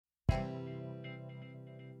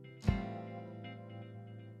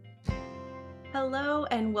Hello,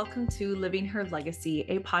 and welcome to Living Her Legacy,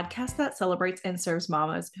 a podcast that celebrates and serves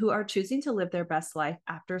mamas who are choosing to live their best life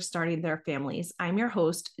after starting their families. I'm your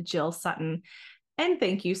host, Jill Sutton, and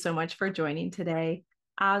thank you so much for joining today.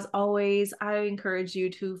 As always, I encourage you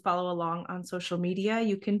to follow along on social media.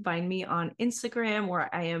 You can find me on Instagram, where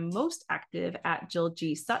I am most active at Jill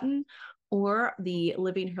G. Sutton, or the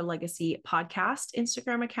Living Her Legacy podcast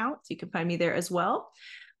Instagram account. So you can find me there as well.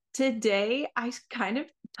 Today, I kind of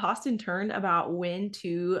tossed and turned about when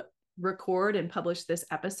to record and publish this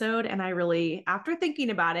episode. And I really, after thinking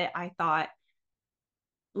about it, I thought,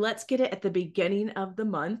 let's get it at the beginning of the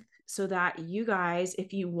month so that you guys,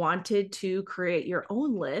 if you wanted to create your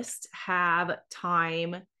own list, have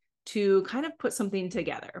time to kind of put something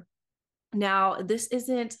together. Now, this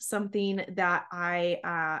isn't something that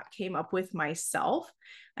I came up with myself.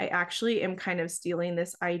 I actually am kind of stealing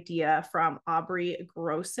this idea from Aubrey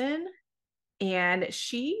Grosson. And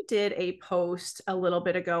she did a post a little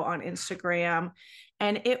bit ago on Instagram,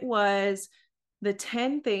 and it was the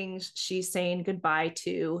 10 things she's saying goodbye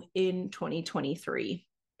to in 2023.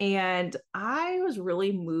 And I was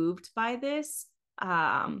really moved by this.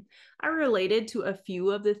 I related to a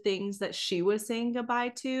few of the things that she was saying goodbye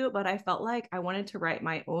to, but I felt like I wanted to write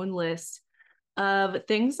my own list of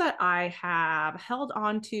things that I have held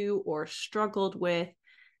on to or struggled with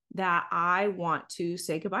that I want to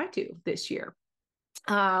say goodbye to this year.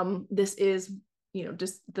 This is,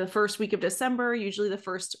 just the first week of December. Usually the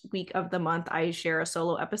first week of the month, I share a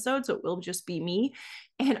solo episode. So it will just be me.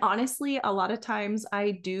 And honestly, a lot of times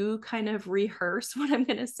I do kind of rehearse what I'm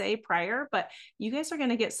going to say prior, but you guys are going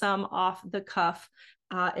to get some off the cuff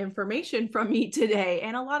information from me today.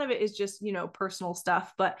 And a lot of it is just, personal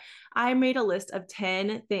stuff. But I made a list of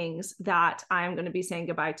 10 things that I'm going to be saying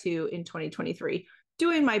goodbye to in 2023.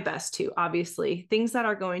 Doing my best to, obviously, things that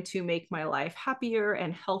are going to make my life happier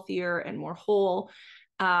and healthier and more whole.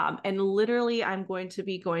 And literally, I'm going to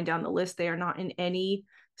be going down the list. They are not in any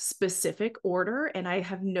specific order, and I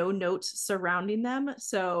have no notes surrounding them.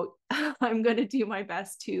 So I'm going to do my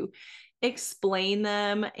best to explain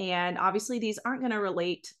them. And obviously, these aren't going to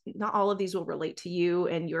relate, not all of these will relate to you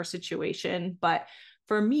and your situation, but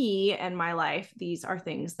for me and my life, these are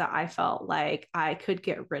things that I felt like I could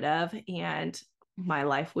get rid of, and my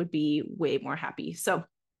life would be way more happy. So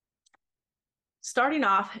starting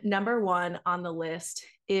off, number one on the list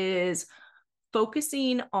is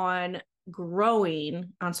focusing on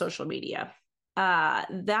growing on social media.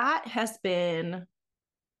 That has been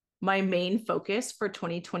my main focus for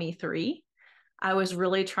 2023. I was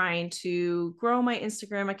really trying to grow my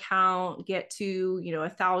Instagram account, get to,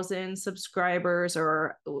 1,000 subscribers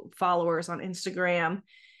or followers on Instagram.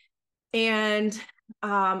 And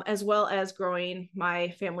as well as growing my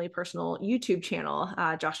family personal YouTube channel,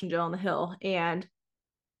 Josh and Jill on the Hill. And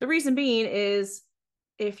the reason being is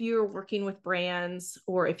if you're working with brands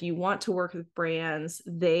or if you want to work with brands,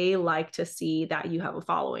 they like to see that you have a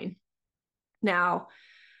following. Now,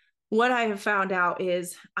 what I have found out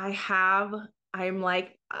is I'm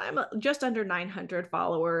just under 900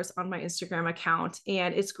 followers on my Instagram account,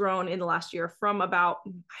 and it's grown in the last year from about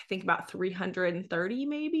 330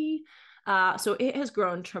 maybe. So it has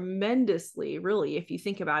grown tremendously, really, if you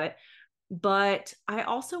think about it. But I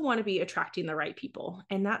also want to be attracting the right people.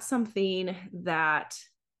 And that's something that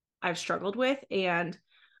I've struggled with. And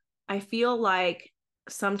I feel like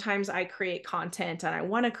sometimes I create content and I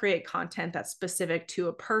want to create content that's specific to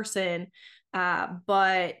a person,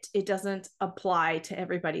 but it doesn't apply to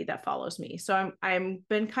everybody that follows me. So I'm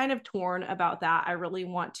been kind of torn about that. I really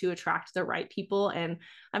want to attract the right people, and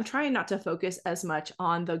I'm trying not to focus as much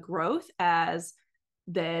on the growth as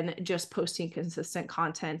than just posting consistent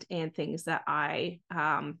content and things that I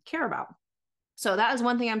care about. So that is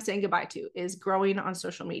one thing I'm saying goodbye to, is growing on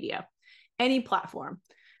social media, any platform.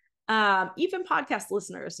 Even podcast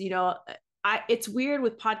listeners, it's weird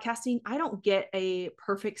with podcasting. I don't get a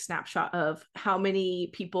perfect snapshot of how many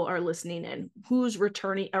people are listening and who's a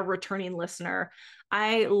returning listener.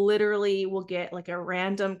 I literally will get like a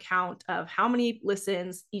random count of how many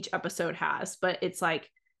listens each episode has, but it's like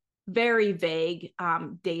very vague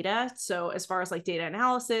data. So as far as like data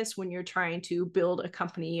analysis, when you're trying to build a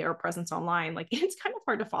company or presence online, like it's kind of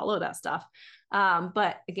hard to follow that stuff.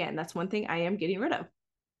 But again, that's one thing I am getting rid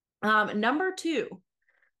of. Number two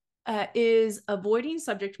is avoiding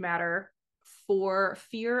subject matter for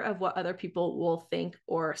fear of what other people will think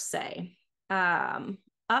or say.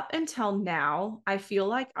 Up until now, I feel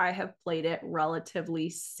like I have played it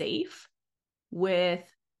relatively safe with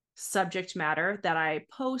subject matter that I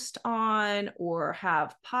post on or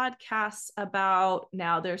have podcasts about.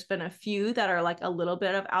 Now, there's been a few that are like a little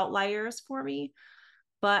bit of outliers for me.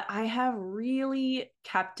 but I have really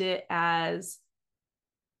kept it as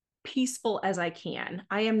peaceful as I can.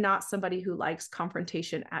 I am not somebody who likes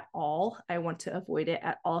confrontation at all. I want to avoid it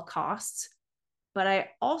at all costs. But I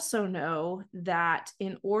also know that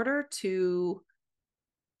in order to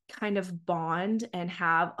kind of bond and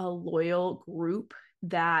have a loyal group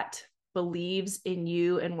that believes in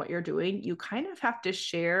you and what you're doing, you kind of have to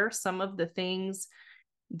share some of the things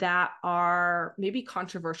that are maybe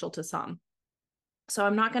controversial to some. So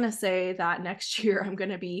I'm not going to say that next year I'm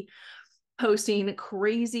going to be posting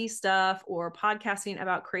crazy stuff or podcasting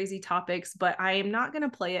about crazy topics, but I am not going to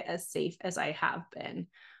play it as safe as I have been.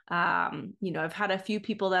 I've had a few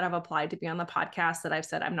people that have applied to be on the podcast that I've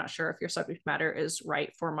said, I'm not sure if your subject matter is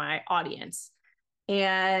right for my audience.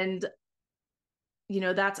 And,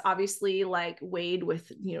 that's obviously like weighed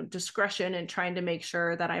with, discretion and trying to make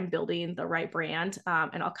sure that I'm building the right brand.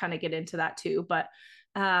 And I'll kind of get into that too. But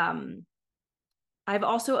I've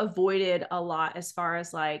also avoided a lot as far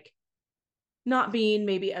as like, not being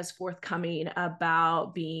maybe as forthcoming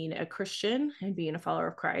about being a Christian and being a follower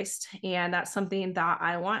of Christ. And that's something that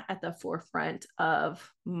I want at the forefront of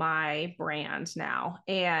my brand now.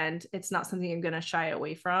 And it's not something I'm going to shy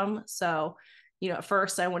away from. So, at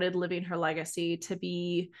first I wanted Living Her Legacy to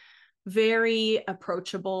be very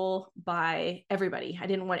approachable by everybody. I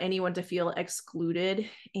didn't want anyone to feel excluded.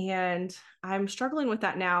 And I'm struggling with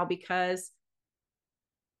that now because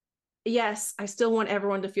yes, I still want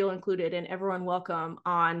everyone to feel included and everyone welcome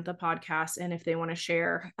on the podcast. And if they want to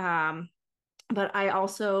share, but I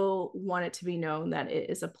also want it to be known that it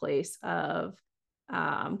is a place of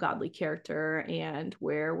godly character and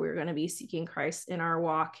where we're going to be seeking Christ in our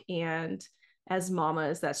walk. And as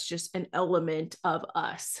mamas, that's just an element of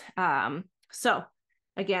us. So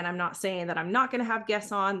again, I'm not saying that I'm not going to have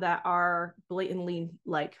guests on that are blatantly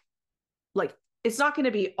like it's not going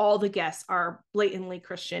to be all the guests are blatantly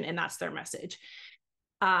Christian and that's their message.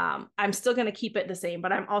 I'm still going to keep it the same,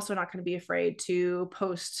 but I'm also not going to be afraid to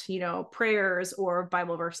post, prayers or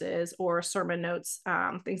Bible verses or sermon notes,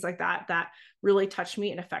 things like that, that really touch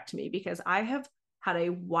me and affect me, because I have had a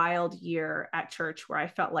wild year at church where I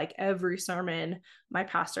felt like every sermon, my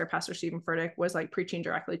pastor, Pastor Stephen Furtick, was like preaching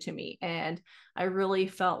directly to me. And I really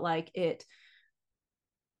felt like it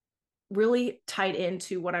really tied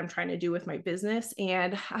into what I'm trying to do with my business.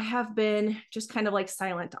 And I have been just kind of like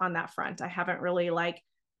silent on that front. I haven't really like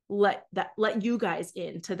let you guys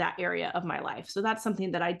into that area of my life. So that's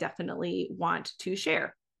something that I definitely want to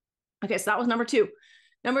share. Okay, so that was number 2.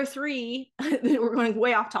 Number 3, we're going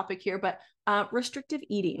way off topic here, but restrictive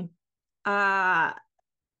eating. Probably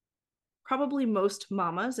most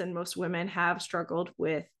mamas and most women have struggled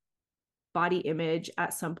with body image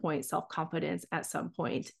at some point, self-confidence at some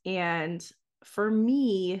point. And for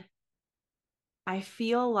me, I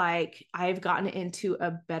feel like I've gotten into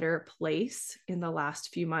a better place in the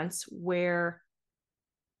last few months where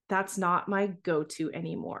that's not my go-to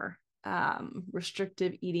anymore.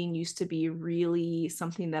 Restrictive eating used to be really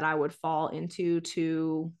something that I would fall into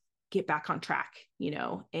to get back on track,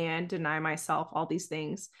 and deny myself all these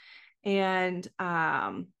things. And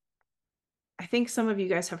I think some of you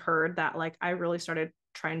guys have heard that like I really started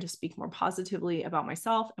trying to speak more positively about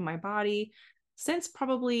myself and my body since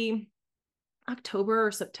probably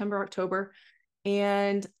October.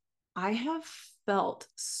 And I have felt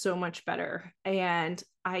so much better. And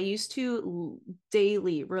I used to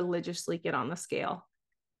daily religiously get on the scale,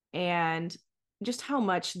 and just how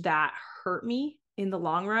much that hurt me in the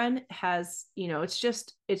long run has, it's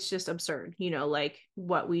just absurd, like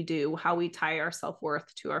what we do, how we tie our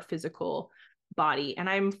self-worth to our physical body. And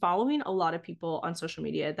I'm following a lot of people on social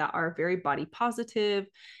media that are very body positive,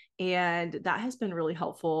 and that has been really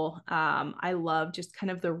helpful. I love just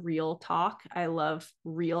kind of the real talk. I love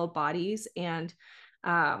real bodies. And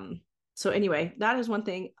so anyway, that is one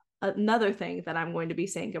thing. Another thing that I'm going to be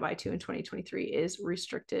saying goodbye to in 2023 is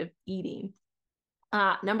restrictive eating.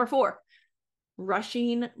 Number 4,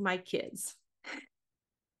 rushing my kids.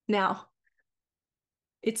 Now,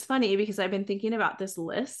 it's funny because I've been thinking about this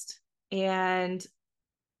list, and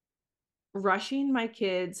rushing my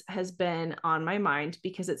kids has been on my mind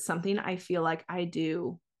because it's something I feel like I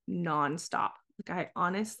do nonstop. Like I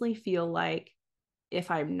honestly feel like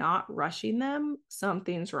if I'm not rushing them,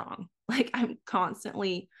 something's wrong. Like I'm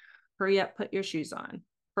constantly, hurry up, put your shoes on,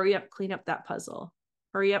 hurry up, clean up that puzzle,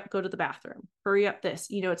 hurry up, go to the bathroom, hurry up this,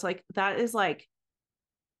 it's like, that is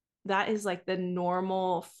like the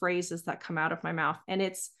normal phrases that come out of my mouth. And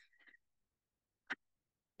it's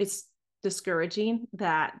discouraging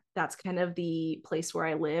that that's kind of the place where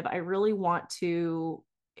I live. I really want to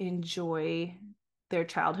enjoy their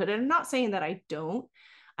childhood. And I'm not saying that I don't.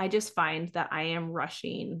 I just find that I am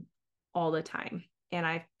rushing all the time. And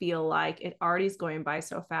I feel like it already is going by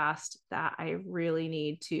so fast that I really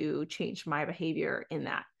need to change my behavior in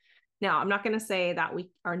that. Now, I'm not going to say that we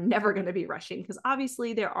are never going to be rushing, because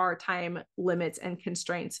obviously there are time limits and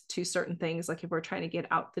constraints to certain things, like if we're trying to get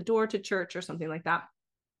out the door to church or something like that.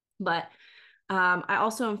 But I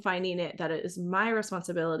also am finding it that it is my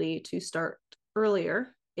responsibility to start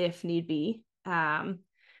earlier if need be,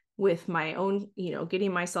 with my own,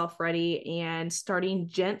 getting myself ready and starting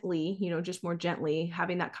gently, just more gently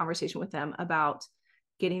having that conversation with them about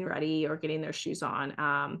getting ready or getting their shoes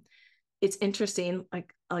on. It's interesting.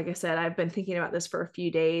 Like I said, I've been thinking about this for a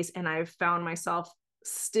few days, and I've found myself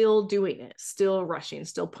still doing it, still rushing,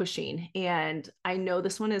 still pushing. And I know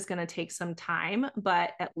this one is going to take some time,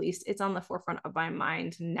 but at least it's on the forefront of my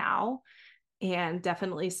mind now. And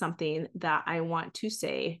definitely something that I want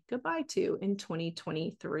to goodbye to in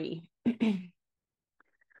 2023.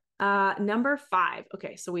 Number 5.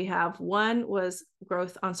 Okay, so we have 1 was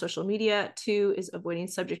growth on social media. 2 is avoiding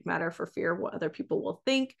subject matter for fear of what other people will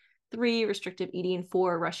think. 3, restrictive eating.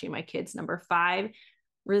 4, rushing my kids. Number 5,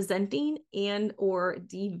 resenting and or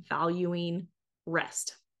devaluing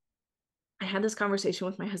rest. I had this conversation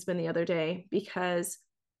with my husband the other day because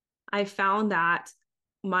I found that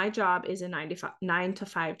my job is a 9 to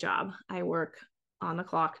 5 job. I work on the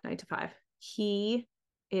clock 9 to 5. He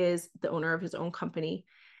is the owner of his own company,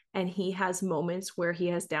 and he has moments where he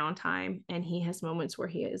has downtime, and he has moments where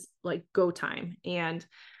he is like go time. And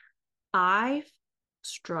I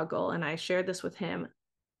struggle, and I shared this with him,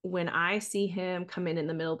 when I see him come in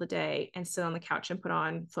the middle of the day and sit on the couch and put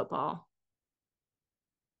on football.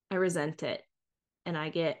 I resent it, and I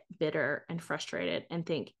get bitter and frustrated and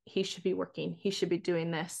think he should be working, he should be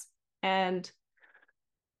doing this. And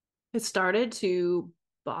it started to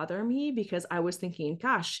bother me because I was thinking,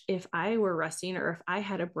 gosh, if I were resting or if I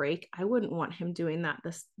had a break, I wouldn't want him doing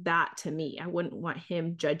that to me. I wouldn't want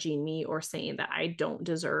him judging me or saying that I don't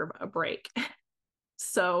deserve a break.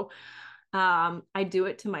 So I do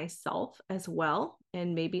it to myself as well.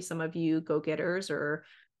 And maybe some of you go-getters, or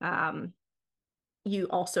you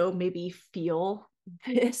also maybe feel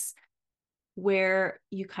this, where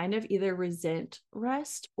you kind of either resent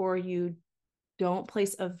rest or you don't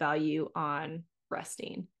place a value on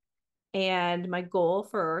resting. And my goal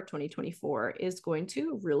for 2024 is going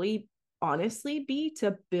to really honestly be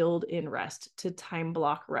to build in rest, to time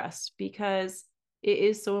block rest, because it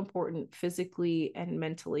is so important physically and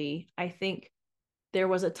mentally. I think there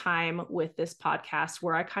was a time with this podcast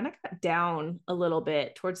where I kind of got down a little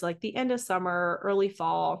bit towards like the end of summer, early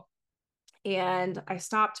fall, and I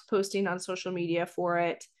stopped posting on social media for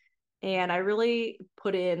it. And I really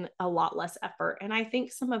put in a lot less effort. And I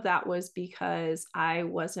think some of that was because I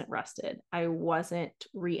wasn't rested. I wasn't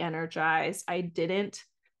re-energized. I didn't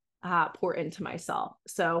pour into myself.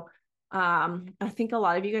 So I think a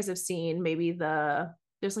lot of you guys have seen maybe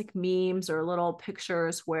there's like memes or little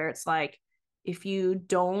pictures where it's like, if you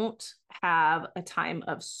don't have a time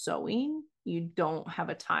of sowing, you don't have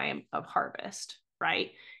a time of harvest, right?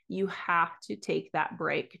 You have to take that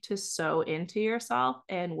break to sow into yourself,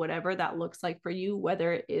 and whatever that looks like for you,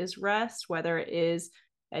 whether it is rest, whether it is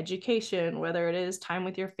education, whether it is time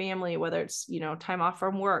with your family, whether it's, time off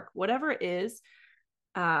from work, whatever it is,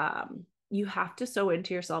 you have to sow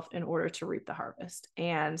into yourself in order to reap the harvest.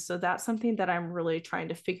 And so that's something that I'm really trying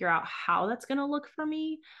to figure out how that's going to look for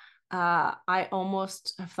me. I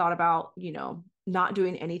almost have thought about, not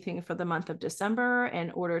doing anything for the month of December in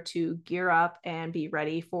order to gear up and be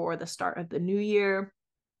ready for the start of the new year.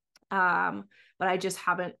 But I just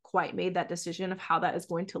haven't quite made that decision of how that is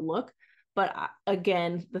going to look. But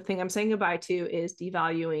again, the thing I'm saying goodbye to is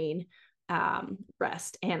devaluing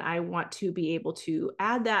rest. And I want to be able to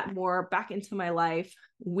add that more back into my life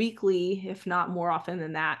weekly, if not more often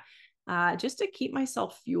than that, just to keep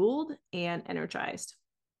myself fueled and energized.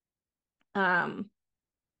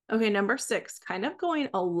 Okay, number 6, kind of going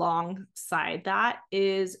alongside that,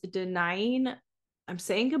 is I'm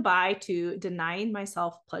saying goodbye to denying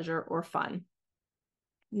myself pleasure or fun.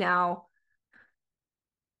 Now,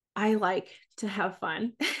 I like to have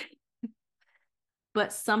fun,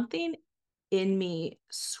 but something in me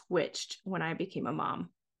switched when I became a mom,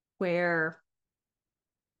 where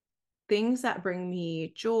things that bring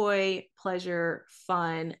me joy, pleasure,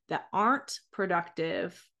 fun, that aren't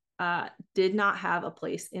productive, did not have a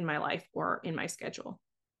place in my life or in my schedule.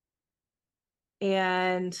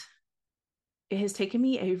 And it has taken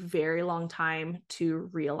me a very long time to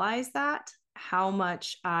realize that, how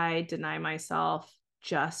much I deny myself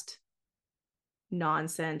just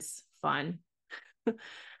nonsense fun,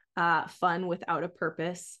 fun without a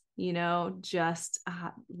purpose, just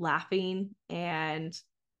laughing and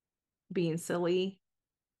being silly.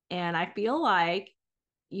 And I feel like,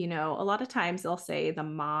 a lot of times they'll say the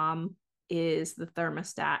mom is the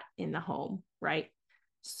thermostat in the home, right?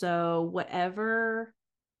 So whatever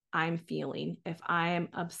I'm feeling, if I am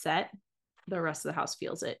upset, the rest of the house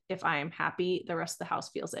feels it. If I am happy, the rest of the house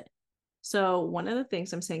feels it. So one of the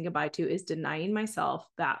things I'm saying goodbye to is denying myself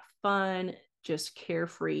that fun, just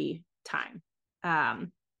carefree time. How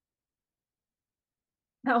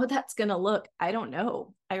that's going to look, I don't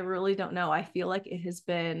know. I really don't know. I feel like it has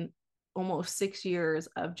been almost 6 years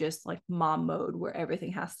of just like mom mode where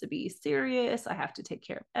everything has to be serious. I have to take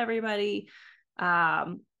care of everybody.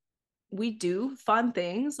 Um, we do fun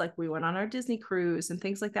things, like we went on our Disney cruise and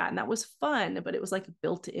things like that. And that was fun, but it was like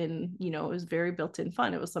built in, it was very built in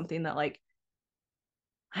fun. It was something that, like,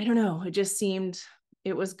 I don't know, it just seemed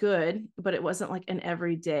it was good, but it wasn't like an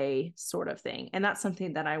everyday sort of thing. And that's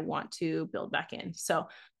something that I want to build back in. So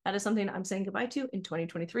that is something I'm saying goodbye to in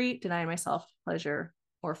 2023, denying myself pleasure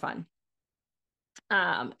or fun.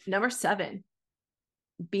 Number 7,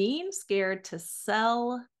 being scared to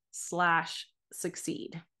sell slash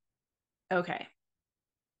succeed. Okay.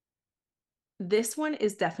 This one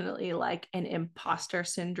is definitely like an imposter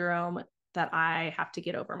syndrome that I have to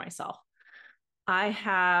get over myself. I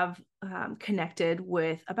have connected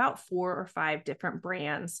with about 4 or 5 different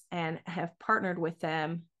brands and have partnered with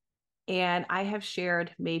them. And I have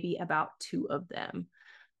shared maybe about 2 of them,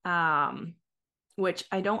 which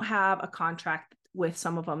I don't have a contract with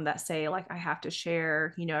some of them that say like I have to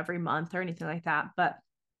share, every month or anything like that. But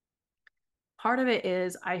part of it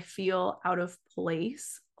is I feel out of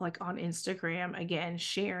place, like on Instagram, again,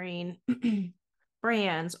 sharing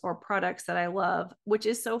brands or products that I love, which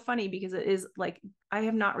is so funny because it is like I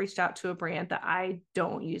have not reached out to a brand that I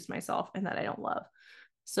don't use myself and that I don't love.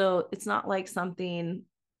 So it's not like something,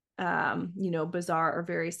 bizarre or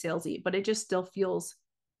very salesy, but it just still feels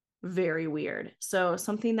very weird. So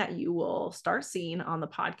something that you will start seeing on the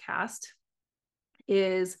podcast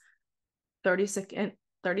is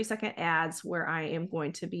 30-second ads where I am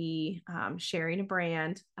going to be sharing a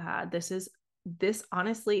brand. This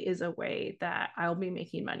honestly is a way that I'll be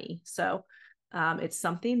making money. So it's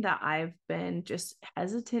something that I've been just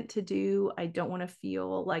hesitant to do. I don't want to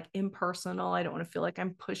feel like impersonal. I don't want to feel like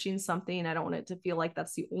I'm pushing something. I don't want it to feel like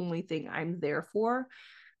that's the only thing I'm there for.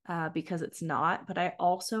 Because it's not. But I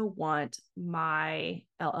also want my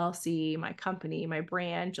LLC, my company, my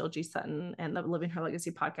brand, Jill G. Sutton, and the Living Her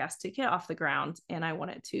Legacy podcast to get off the ground. And I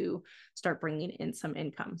want it to start bringing in some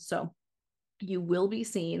income. So you will be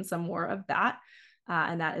seeing some more of that.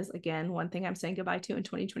 And that is, again, one thing I'm saying goodbye to in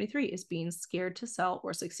 2023 is being scared to sell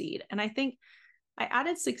or succeed. And I think I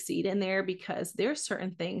added succeed in there because there's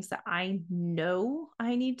certain things that I know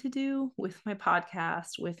I need to do with my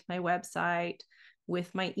podcast, with my website,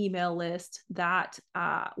 with my email list that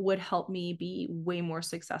would help me be way more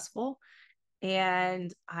successful.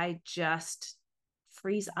 And I just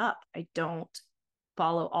freeze up. I don't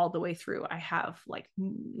follow all the way through. I have like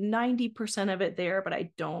 90% of it there, but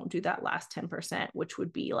I don't do that last 10%, which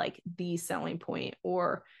would be like the selling point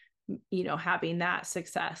or, having that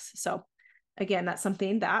success. So again, that's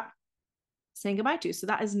something that saying goodbye to. So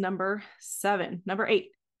that is number 7. Number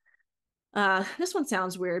 8. This one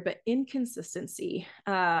sounds weird, but inconsistency.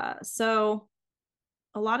 So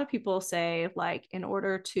a lot of people say, like, in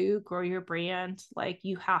order to grow your brand, like,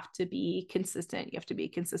 you have to be consistent. You have to be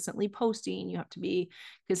consistently posting. You have to be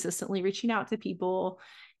consistently reaching out to people.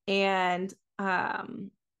 And I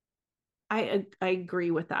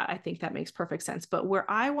agree with that. I think that makes perfect sense. But where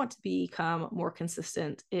I want to become more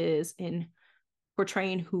consistent is in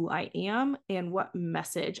portraying who I am and what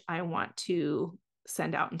message I want to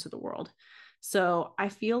send out into the world. So I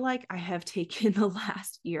feel like I have taken the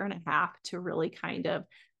last year and a half to really kind of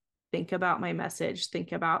think about my message,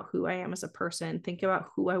 think about who I am as a person, think about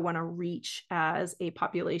who I want to reach as a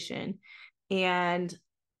population. And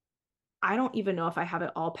I don't even know if I have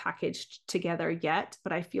it all packaged together yet,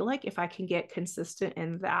 but I feel like if I can get consistent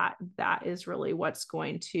in that, that is really what's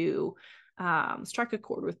going to strike a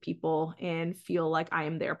chord with people and feel like I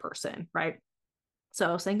am their person, right?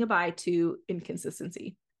 So saying goodbye to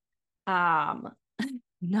inconsistency. Um,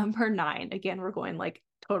 Number 9, again, we're going like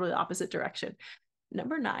totally opposite direction.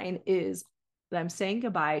 Number 9 is that I'm saying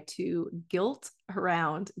goodbye to guilt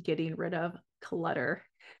around getting rid of clutter.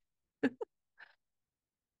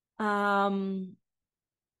 I'm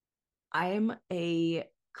a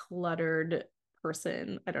cluttered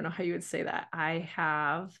person. I don't know how you would say that. I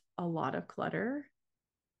have a lot of clutter.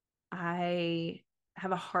 I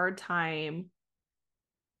have a hard time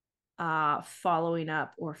following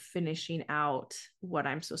up or finishing out what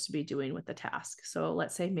I'm supposed to be doing with the task. So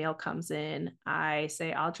let's say mail comes in, I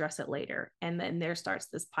say I'll address it later. And then there starts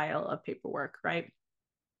this pile of paperwork, right?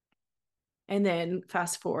 And then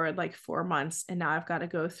fast forward like 4 months, and now I've got to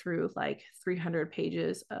go through like 300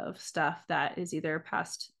 pages of stuff that is either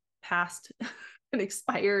past and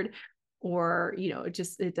expired, or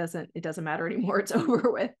it doesn't matter anymore. It's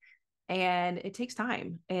over with, and it takes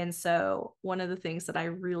time. And so one of the things that I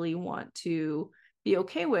really want to be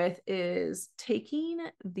okay with is taking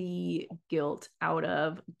the guilt out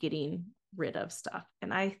of getting rid of stuff.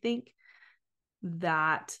 And I think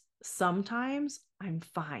that sometimes I'm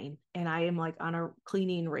fine and I am like on a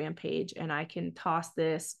cleaning rampage and I can toss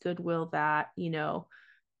this, goodwill that,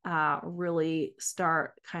 really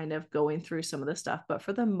start kind of going through some of the stuff. But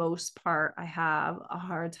for the most part, I have a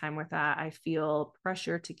hard time with that. I feel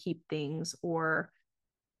pressure to keep things, or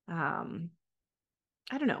I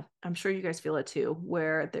don't know. I'm sure you guys feel it too,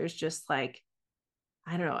 where there's just like,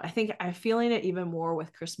 I don't know. I think I'm feeling it even more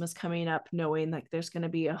with Christmas coming up, knowing like there's going to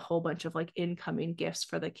be a whole bunch of like incoming gifts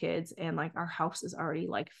for the kids. And like our house is already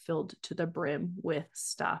like filled to the brim with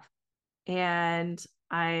stuff. And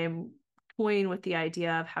I'm toying with the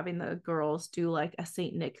idea of having the girls do like a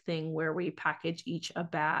Saint Nick thing where we package each a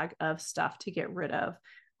bag of stuff to get rid of,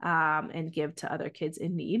 and give to other kids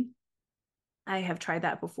in need. I have tried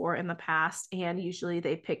that before in the past, and usually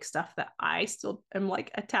they pick stuff that I still am like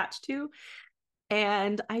attached to.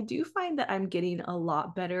 And I do find that I'm getting a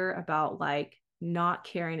lot better about like not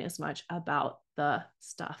caring as much about the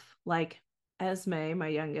stuff. Like Esme, my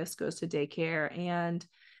youngest, goes to daycare and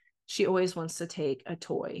she always wants to take a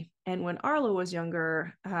toy. And when Arlo was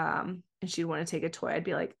younger, and she'd want to take a toy, I'd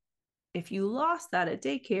be like, if you lost that at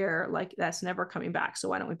daycare, like that's never coming back. So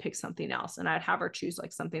why don't we pick something else? And I'd have her choose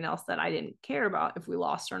like something else that I didn't care about if we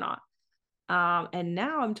lost or not. And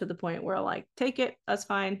now I'm to the point where like, take it, that's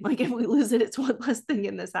fine. Like if we lose it, it's one less thing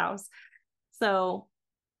in this house. So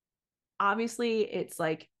obviously it's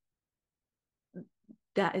like,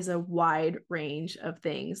 that is a wide range of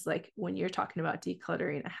things. Like when you're talking about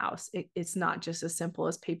decluttering a house, it's not just as simple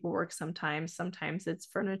as paperwork. Sometimes it's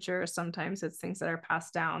furniture. Sometimes it's things that are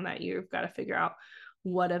passed down that you've got to figure out,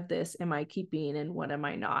 what of this am I keeping and what am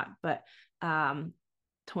I not? But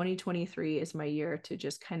 2023 is my year to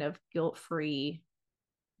just kind of guilt-free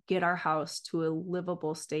get our house to a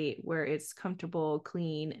livable state where it's comfortable,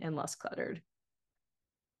 clean, and less cluttered.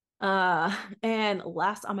 And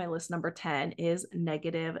last on my list, number 10, is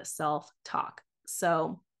negative self-talk.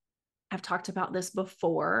 So I've talked about this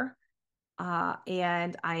before,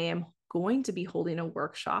 and I am going to be holding a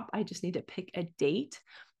workshop. I just need to pick a date.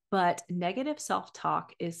 But negative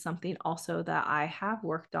self-talk is something also that I have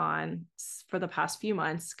worked on for the past few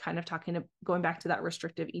months, kind of going back to that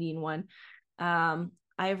restrictive eating one.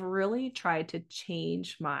 I've really tried to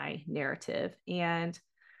change my narrative, and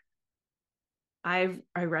I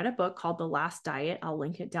read a book called The Last Diet. I'll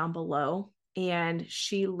link it down below. And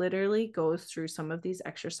she literally goes through some of these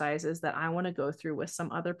exercises that I want to go through with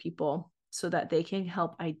some other people so that they can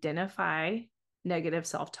help identify negative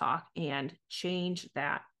self-talk and change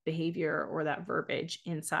that behavior or that verbiage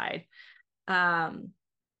inside. I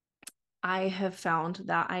have found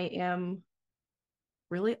that I am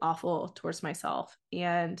really awful towards myself,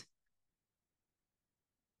 and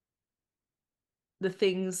the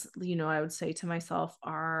things, I would say to myself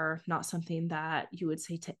are not something that you would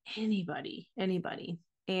say to anybody.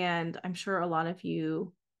 And I'm sure a lot of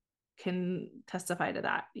you can testify to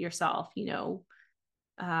that yourself. Going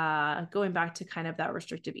back to kind of that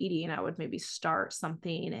restrictive eating, I would maybe start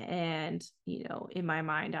something and, in my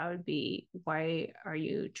mind, I would be, why are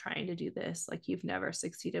you trying to do this? Like, you've never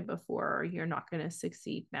succeeded before, or you're not going to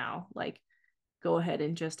succeed now. Like, go ahead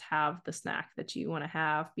and just have the snack that you want to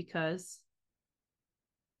have, because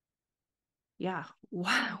yeah,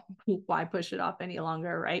 why push it off any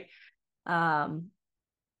longer, right?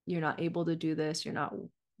 You're not able to do this. You're not,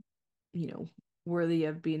 worthy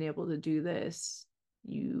of being able to do this.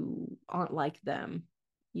 You aren't like them.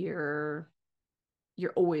 You're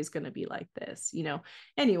always going to be like this,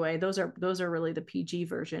 Anyway, those are really the PG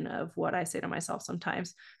version of what I say to myself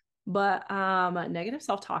sometimes. But negative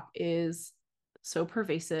self-talk is so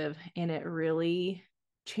pervasive, and it really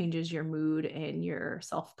changes your mood and your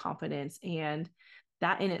self-confidence, and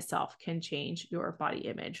that in itself can change your body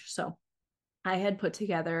image. So I had put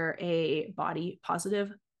together a body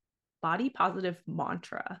positive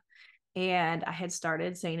mantra, and I had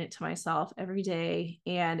started saying it to myself every day.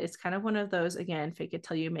 And it's kind of one of those, again, fake it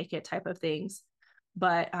till you make it type of things,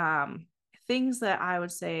 but things that I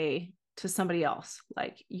would say to somebody else,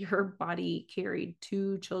 like, your body carried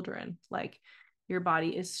 2 children, like, Your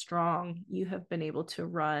body is strong. You have been able to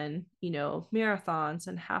run, marathons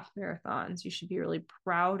and half marathons. You should be really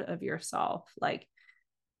proud of yourself. Like,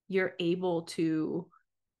 you're able to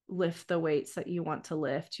lift the weights that you want to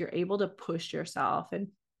lift. You're able to push yourself. And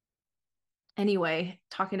anyway,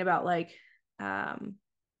 talking about like, the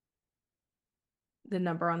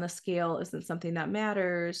number on the scale isn't something that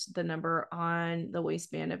matters. The number on the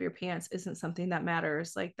waistband of your pants isn't something that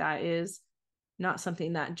matters. Like, that is not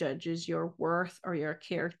something that judges your worth or your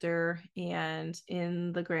character. And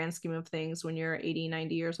in the grand scheme of things, when you're 80,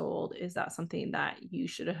 90 years old, is that something that you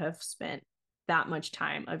should have spent that much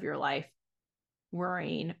time of your life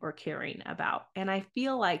worrying or caring about? And I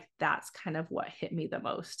feel like that's kind of what hit me the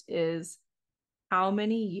most, is how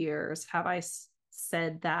many years have I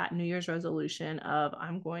said that New Year's resolution of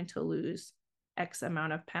I'm going to lose X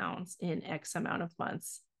amount of pounds in X amount of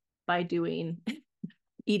months by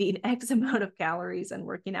eating X amount of calories and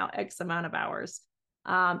working out X amount of hours.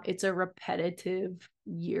 It's a repetitive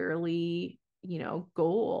yearly,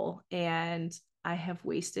 goal. And I have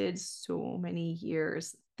wasted so many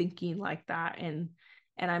years thinking like that. And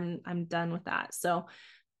I'm done with that. So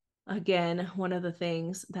again, one of the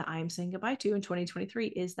things that I'm saying goodbye to in 2023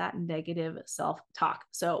 is that negative self-talk.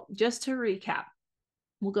 So just to recap,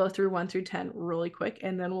 we'll go through 1 through 10 really quick,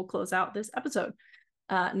 and then we'll close out this episode.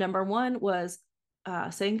 Number 1 was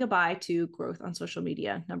saying goodbye to growth on social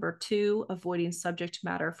media. Number 2, avoiding subject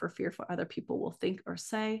matter for fear what other people will think or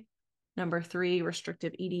say. Number 3,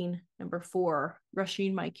 restrictive eating. Number 4,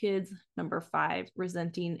 rushing my kids. Number 5,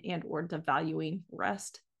 resenting and or devaluing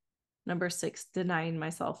rest. Number 6, denying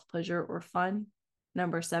myself pleasure or fun.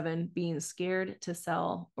 Number 7, being scared to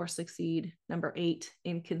sell or succeed. Number 8,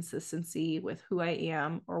 inconsistency with who I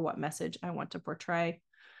am or what message I want to portray.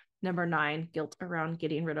 Number 9, guilt around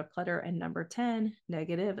getting rid of clutter. And number 10,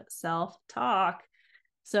 negative self-talk.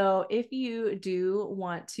 So if you do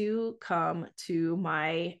want to come to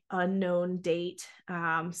my unknown date,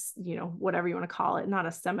 whatever you want to call it, not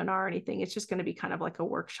a seminar or anything, it's just going to be kind of like a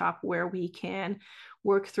workshop where we can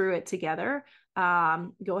work through it together.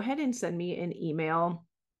 Go ahead and send me an email.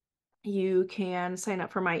 You can sign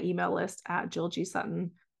up for my email list at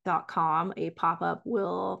jillgsutton.com. A pop-up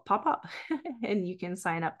will pop up and you can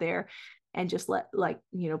sign up there and just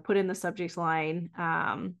put in the subject line.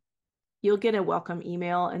 You'll get a welcome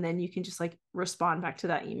email, and then you can just respond back to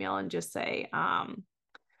that email and just say,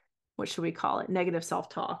 what should we call it? Negative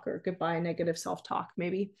self-talk, or goodbye negative self-talk,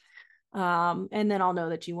 maybe. And then I'll know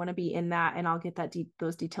that you want to be in that, and I'll get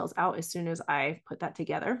those details out as soon as I put that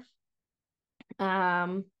together.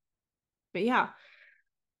 But yeah,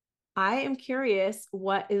 I am curious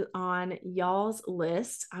what is on y'all's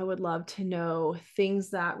list. I would love to know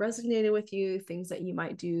things that resonated with you, things that you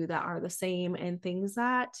might do that are the same, and things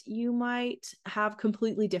that you might have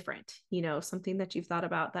completely different, something that you've thought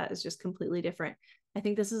about that is just completely different. I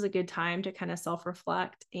think this is a good time to kind of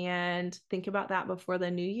self-reflect and think about that before the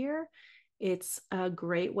new year. It's a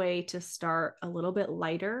great way to start a little bit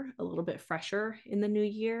lighter, a little bit fresher in the new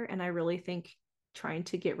year. And I really think trying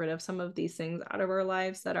to get rid of some of these things out of our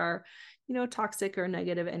lives that are, toxic or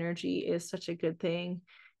negative energy is such a good thing.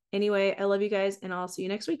 Anyway, I love you guys, and I'll see you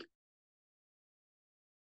next week.